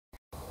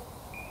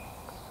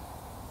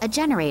a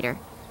generator,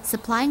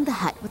 supplying the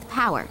hut with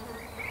power.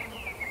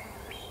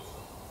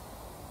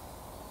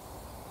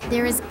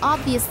 There is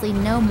obviously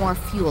no more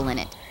fuel in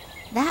it.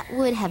 That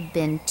would have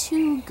been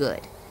too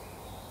good.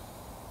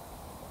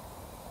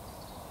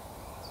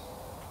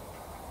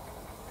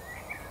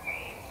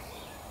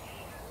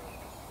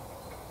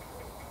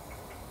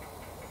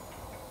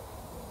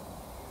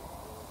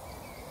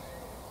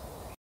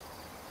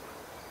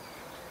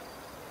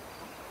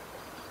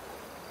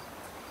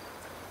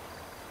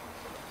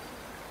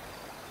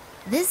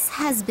 This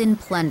has been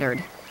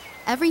plundered.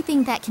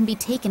 Everything that can be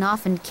taken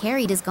off and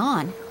carried is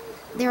gone.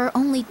 There are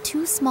only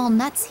 2 small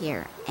nuts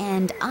here,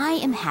 and I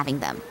am having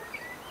them.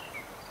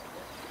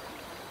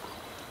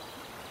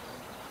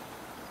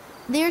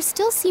 There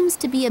still seems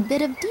to be a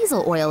bit of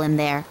diesel oil in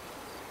there.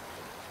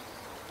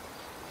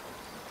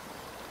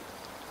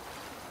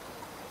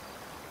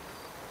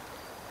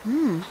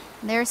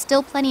 There's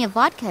still plenty of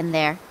vodka in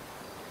there.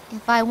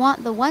 If I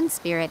want the one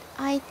spirit,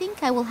 I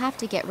think I will have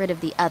to get rid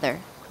of the other.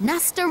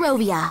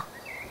 Nastarovia!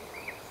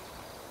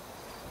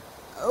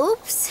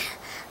 Oops,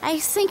 I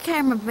think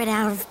I'm a bit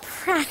out of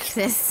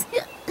practice.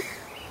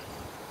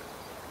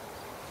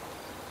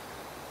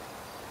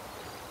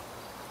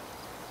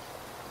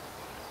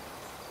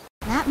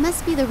 That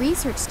must be the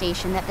research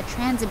station that the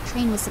transit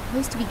train was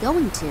supposed to be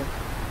going to.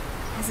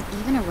 Has it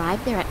even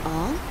arrived there at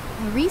all?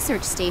 The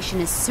research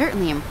station is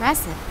certainly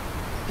impressive.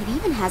 It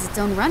even has its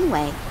own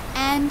runway,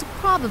 and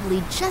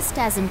probably just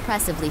as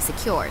impressively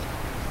secured.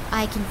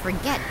 I can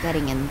forget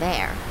getting in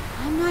there.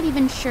 I'm not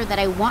even sure that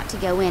I want to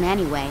go in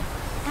anyway.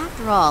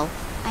 After all,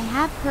 I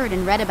have heard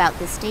and read about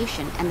this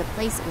station and the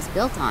place it was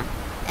built on.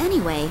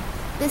 Anyway,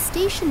 the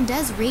station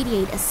does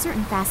radiate a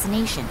certain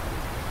fascination.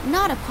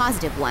 Not a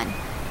positive one,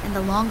 and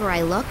the longer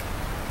I look,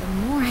 the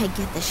more I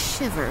get the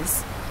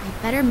shivers.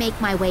 I'd better make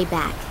my way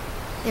back.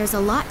 There's a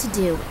lot to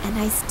do, and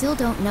I still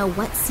don't know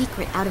what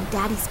secret out of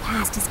Daddy's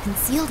past is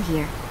concealed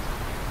here.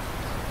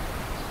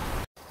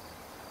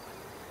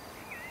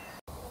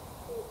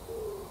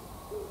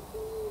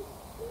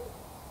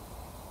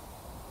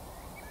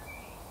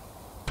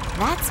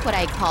 That's what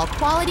I call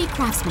quality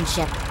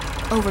craftsmanship.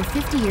 Over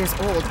 50 years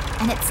old,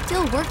 and it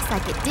still works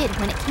like it did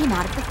when it came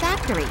out of the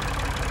factory.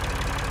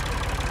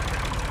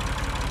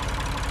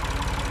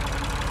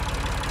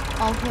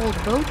 I'll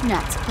hold both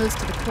nuts close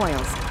to the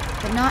coils,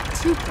 but not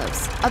too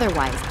close,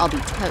 otherwise I'll be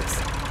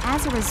toast.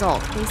 As a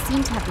result, they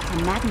seem to have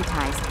become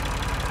magnetized.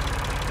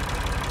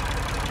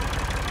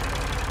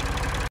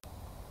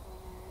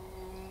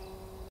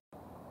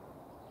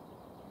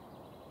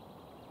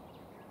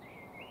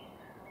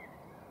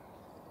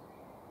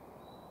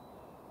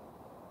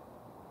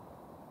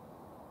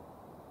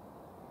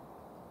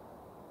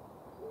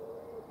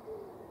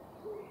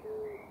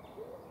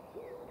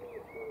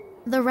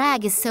 The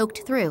rag is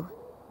soaked through.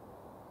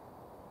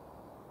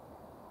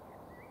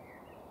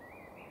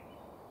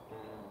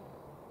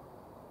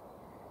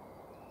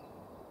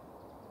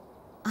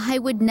 I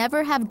would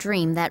never have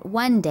dreamed that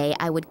one day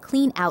I would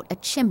clean out a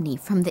chimney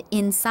from the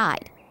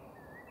inside.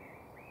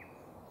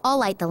 I'll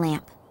light the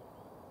lamp.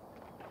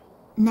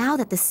 Now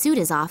that the suit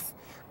is off,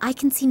 I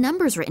can see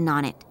numbers written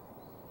on it.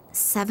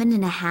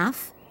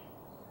 7.5,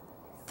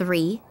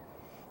 3,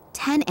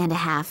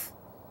 10.5,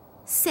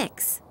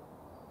 6.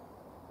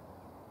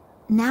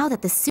 Now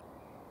that the suit...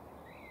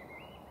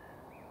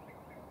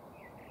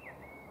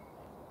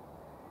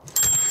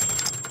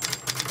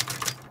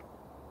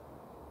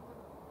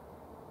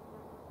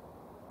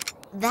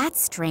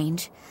 That's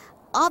strange.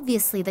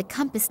 Obviously, the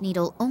compass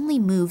needle only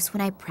moves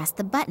when I press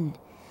the button.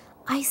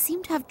 I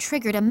seem to have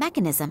triggered a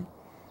mechanism,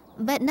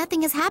 but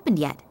nothing has happened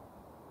yet.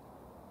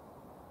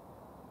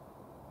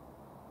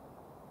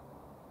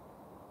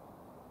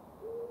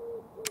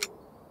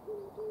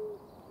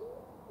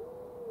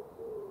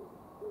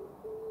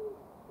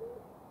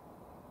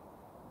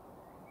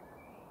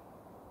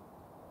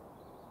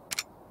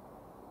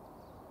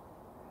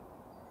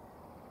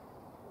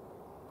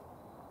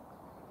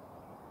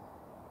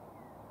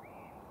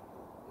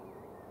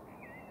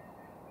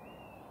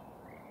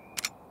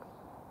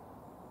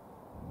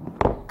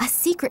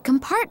 Secret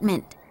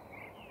compartment.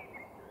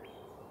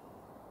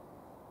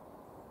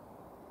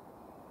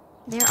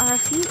 There are a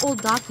few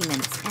old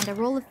documents and a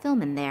roll of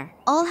film in there.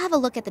 I'll have a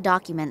look at the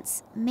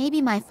documents.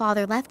 Maybe my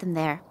father left them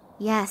there.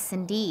 Yes,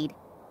 indeed.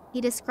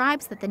 He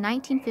describes that the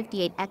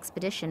 1958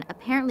 expedition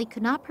apparently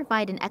could not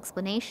provide an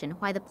explanation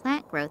why the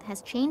plant growth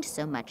has changed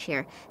so much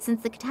here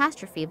since the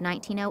catastrophe of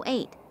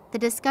 1908. The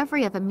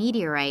discovery of a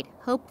meteorite,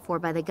 hoped for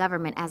by the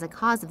government as a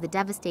cause of the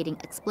devastating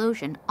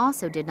explosion,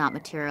 also did not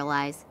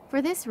materialize. For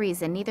this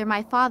reason, neither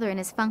my father in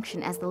his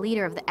function as the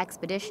leader of the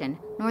expedition,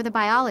 nor the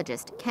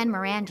biologist, Ken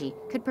Morangi,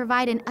 could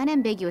provide an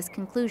unambiguous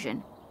conclusion,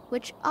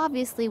 which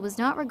obviously was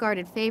not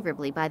regarded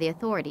favorably by the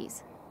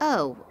authorities.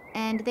 Oh,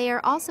 and they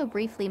are also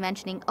briefly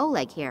mentioning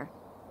Oleg here,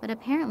 but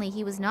apparently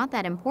he was not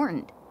that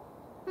important.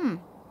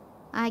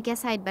 I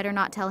guess I'd better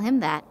not tell him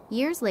that.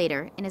 Years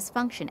later, in his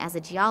function as a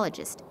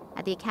geologist,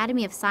 at the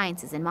Academy of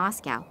Sciences in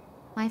Moscow,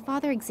 my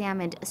father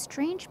examined a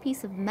strange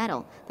piece of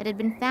metal that had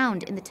been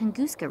found in the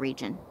Tunguska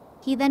region.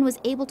 He then was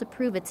able to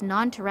prove its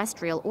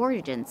non-terrestrial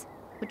origins,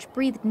 which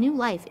breathed new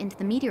life into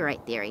the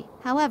meteorite theory.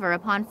 However,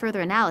 upon further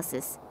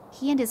analysis,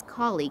 he and his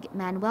colleague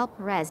Manuel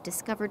Perez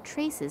discovered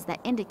traces that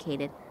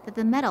indicated that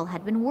the metal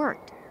had been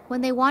worked.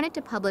 When they wanted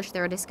to publish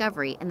their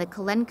discovery in the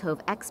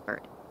Kalenkov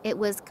Expert, it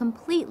was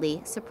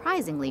completely,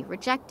 surprisingly,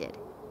 rejected,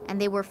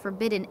 and they were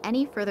forbidden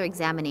any further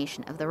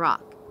examination of the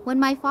rock. When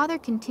my father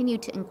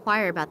continued to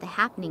inquire about the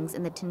happenings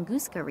in the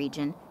Tunguska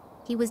region,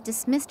 he was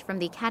dismissed from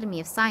the Academy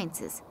of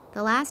Sciences.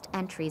 The last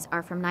entries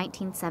are from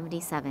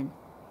 1977.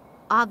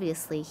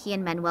 Obviously, he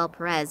and Manuel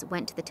Perez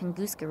went to the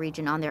Tunguska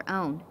region on their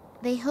own.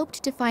 They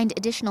hoped to find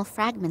additional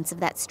fragments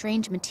of that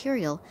strange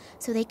material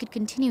so they could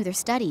continue their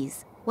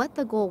studies. What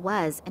the goal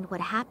was and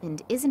what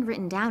happened isn't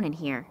written down in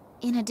here.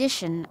 In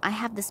addition, I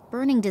have this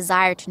burning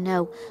desire to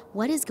know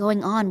what is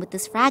going on with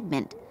this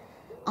fragment.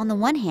 On the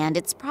one hand,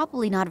 it's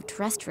probably not of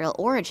terrestrial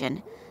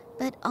origin,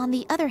 but on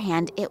the other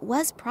hand, it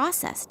was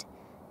processed.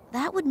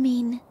 That would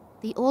mean...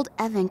 The old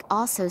Evank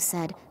also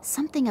said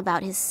something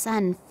about his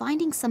son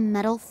finding some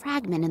metal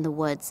fragment in the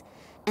woods,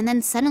 and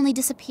then suddenly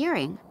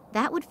disappearing.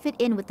 That would fit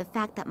in with the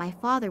fact that my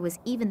father was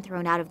even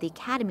thrown out of the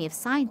Academy of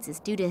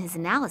Sciences due to his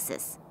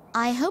analysis.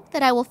 I hope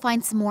that I will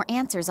find some more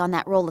answers on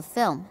that roll of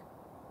film.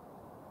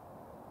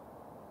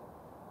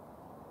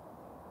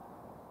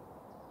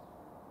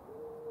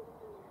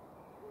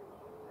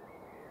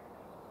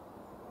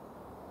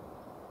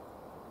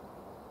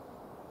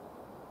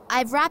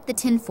 I've wrapped the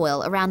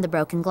tinfoil around the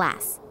broken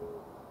glass.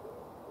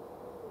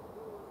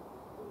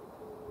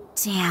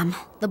 Damn,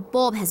 the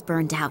bulb has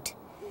burned out.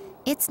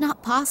 It's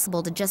not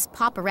possible to just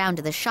pop around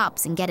to the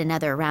shops and get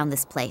another around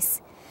this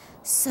place.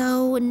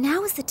 So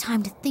now is the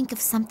time to think of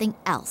something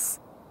else.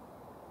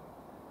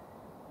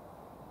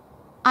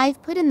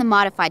 I've put in the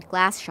modified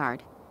glass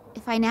shard.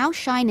 If I now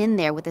shine in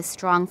there with a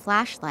strong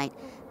flashlight,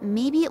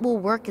 maybe it will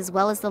work as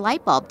well as the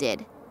light bulb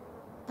did.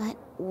 But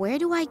where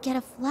do I get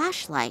a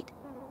flashlight?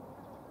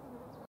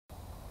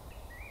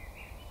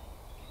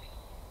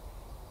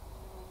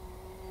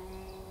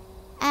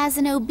 As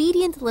an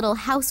obedient little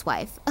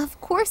housewife, of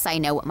course I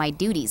know what my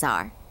duties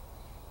are.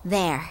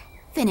 There,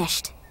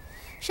 finished.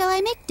 Shall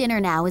I make dinner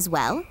now as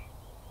well?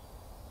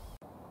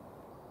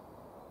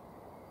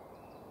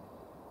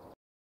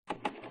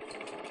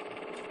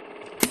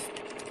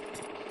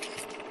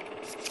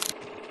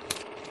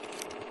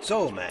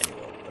 So,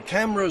 Manuel, the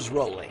camera's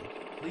rolling.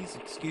 Please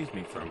excuse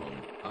me for a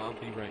moment. I'll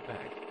be right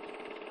back.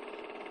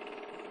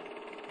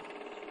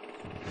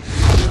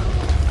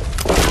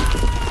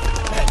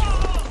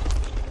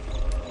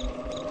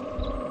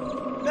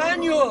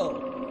 Manuel!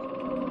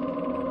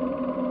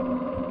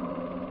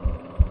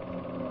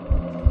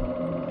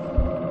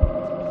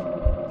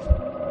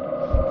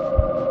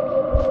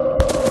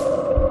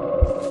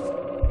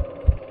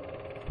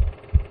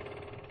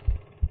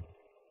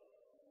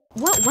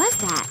 What was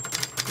that?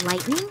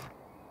 Lightning?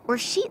 Or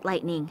sheet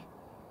lightning?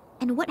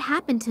 And what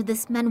happened to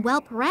this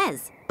Manuel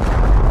Perez?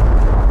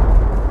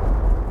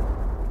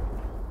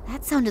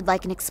 That sounded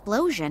like an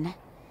explosion.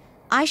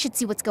 I should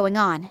see what's going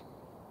on.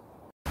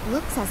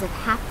 Looks as if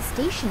half the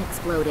station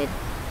exploded.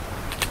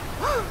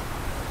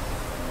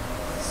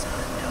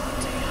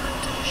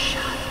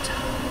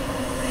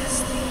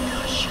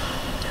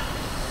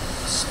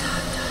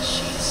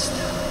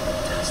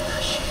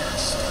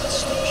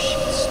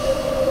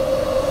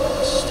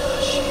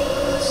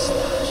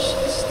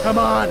 Come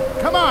on,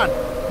 come on!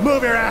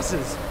 Move your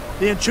asses!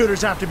 The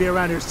intruders have to be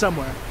around here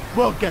somewhere.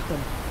 We'll get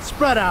them.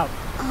 Spread out!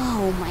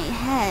 Oh, my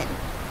head.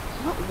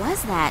 What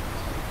was that?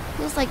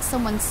 Feels like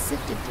someone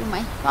sifted through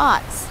my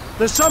thoughts.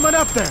 There's someone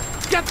up there!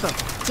 Get them!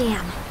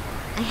 Damn.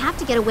 I have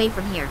to get away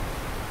from here.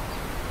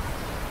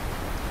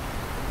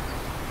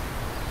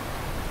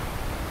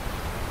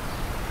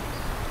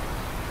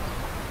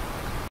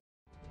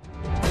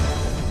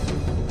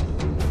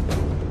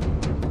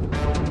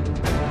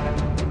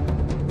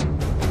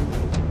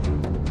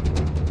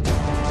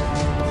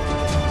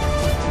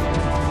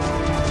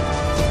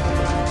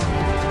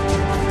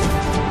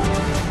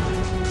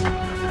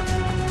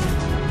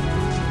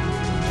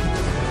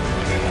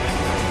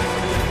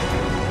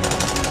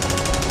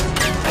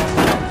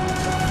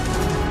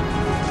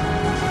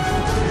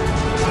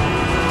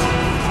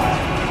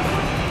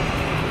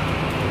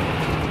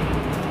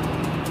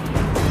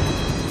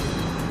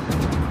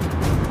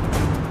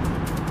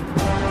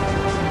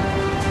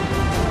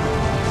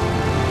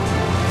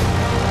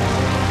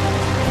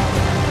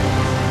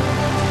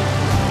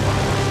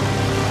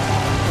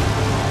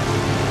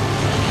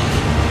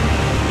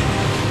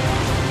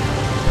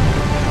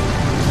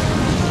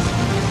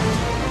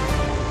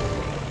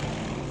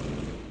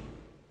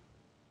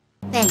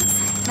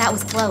 Thanks. That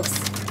was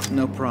close.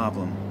 No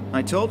problem.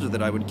 I told you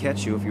that I would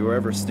catch you if you were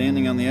ever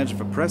standing on the edge of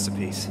a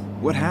precipice.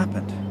 What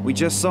happened? We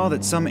just saw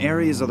that some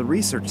areas of the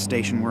research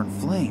station were in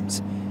flames,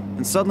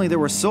 and suddenly there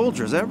were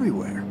soldiers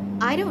everywhere.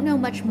 I don't know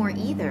much more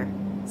either.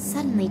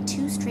 Suddenly,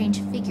 two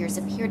strange figures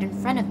appeared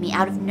in front of me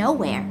out of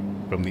nowhere.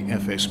 From the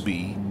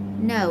FSB?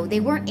 No, they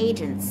weren't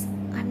agents.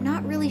 I'm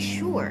not really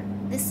sure.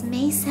 This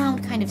may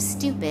sound kind of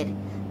stupid,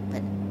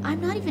 but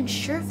I'm not even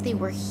sure if they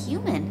were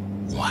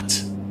human.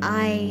 What?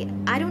 I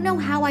don't know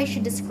how I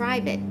should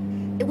describe it.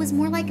 It was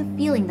more like a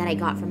feeling that I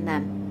got from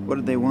them. What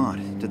did they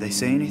want? Did they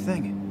say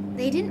anything?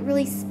 They didn't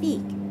really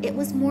speak. It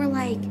was more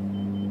like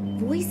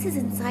voices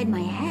inside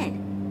my head.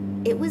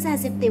 It was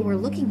as if they were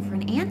looking for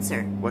an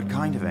answer. What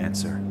kind of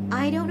answer?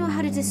 I don't know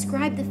how to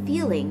describe the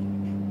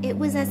feeling. It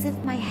was as if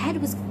my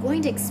head was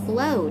going to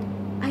explode.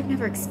 I've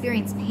never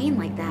experienced pain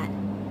like that.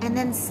 And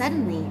then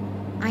suddenly,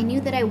 I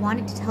knew that I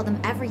wanted to tell them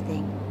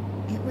everything.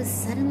 It was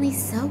suddenly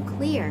so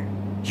clear.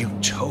 You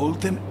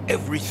told them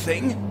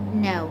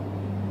everything? No.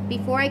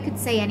 Before I could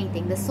say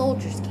anything, the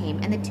soldiers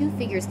came and the two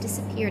figures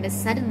disappeared as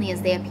suddenly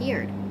as they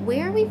appeared.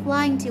 Where are we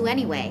flying to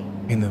anyway?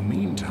 In the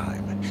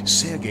meantime,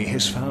 Sergei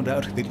has found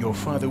out that your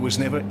father was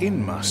never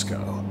in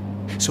Moscow.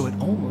 So it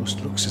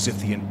almost looks as if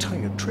the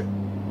entire trip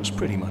was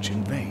pretty much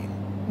in vain.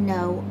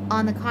 No,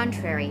 on the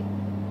contrary.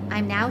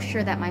 I'm now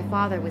sure that my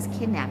father was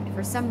kidnapped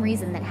for some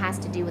reason that has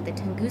to do with the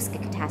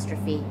Tunguska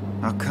catastrophe.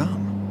 How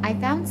come? I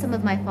found some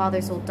of my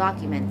father's old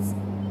documents.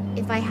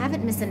 If I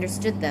haven't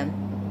misunderstood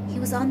them, he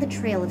was on the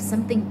trail of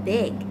something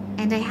big,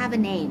 and I have a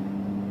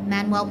name.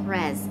 Manuel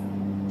Perez.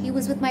 He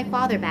was with my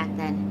father back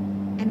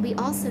then, and we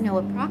also know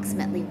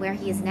approximately where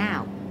he is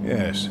now.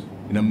 Yes,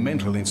 in a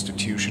mental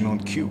institution on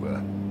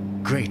Cuba.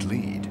 Great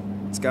lead.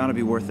 It's gotta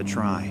be worth a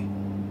try.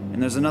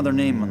 And there's another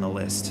name on the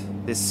list.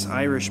 This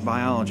Irish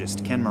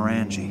biologist, Ken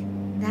Morangi.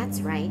 That's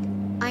right.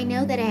 I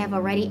know that I have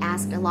already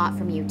asked a lot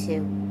from you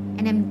two,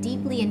 and I'm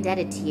deeply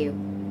indebted to you.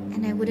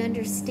 And I would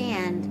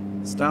understand...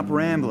 Stop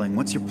rambling.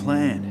 What's your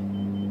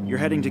plan? You're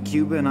heading to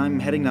Cuba and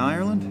I'm heading to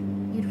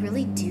Ireland? You'd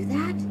really do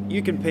that?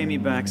 You can pay me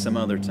back some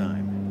other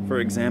time. For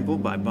example,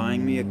 by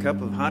buying me a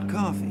cup of hot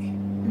coffee.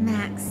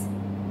 Max,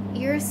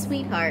 you're a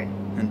sweetheart.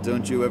 And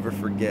don't you ever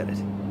forget it.